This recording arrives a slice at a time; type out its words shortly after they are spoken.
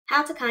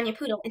How to con your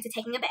poodle into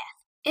taking a bath.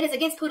 It is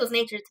against poodles'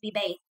 nature to be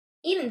bathed,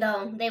 even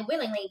though they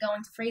willingly go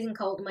into freezing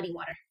cold, muddy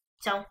water.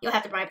 So you'll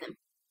have to bribe them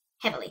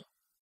heavily.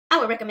 I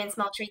would recommend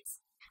small treats,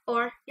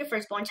 or your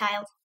firstborn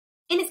child.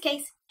 In this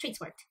case,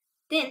 treats worked.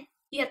 Then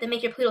you have to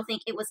make your poodle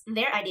think it was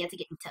their idea to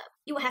get in the tub.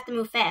 You will have to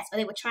move fast, or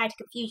they will try to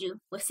confuse you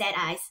with sad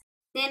eyes.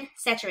 Then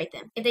saturate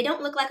them. If they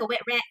don't look like a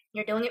wet rat,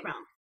 you're doing it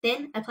wrong.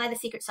 Then apply the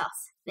secret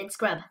sauce. Then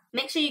scrub.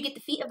 Make sure you get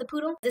the feet of the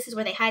poodle. This is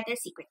where they hide their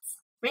secrets.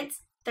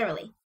 Rinse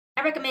thoroughly.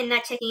 I recommend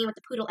not checking in with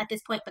the poodle at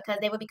this point because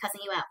they will be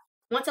cussing you out.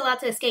 Once allowed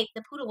to escape,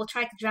 the poodle will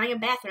try to drown your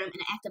bathroom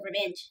in an act of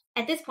revenge.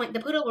 At this point,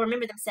 the poodle will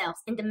remember themselves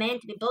and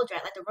demand to be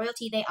blow-dried like the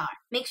royalty they are.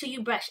 Make sure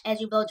you brush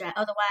as you blow-dry,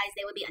 otherwise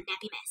they will be a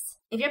nappy mess.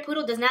 If your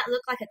poodle does not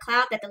look like a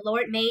cloud that the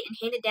Lord made and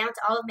handed down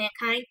to all of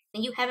mankind,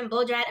 then you haven't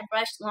blow-dried and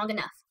brushed long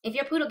enough. If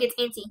your poodle gets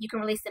antsy, you can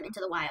release them into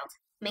the wild.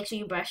 Make sure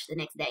you brush the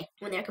next day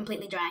when they're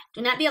completely dry.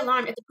 Do not be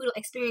alarmed if the poodle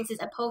experiences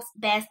a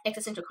post-bath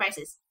existential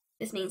crisis.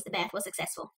 This means the bath was successful.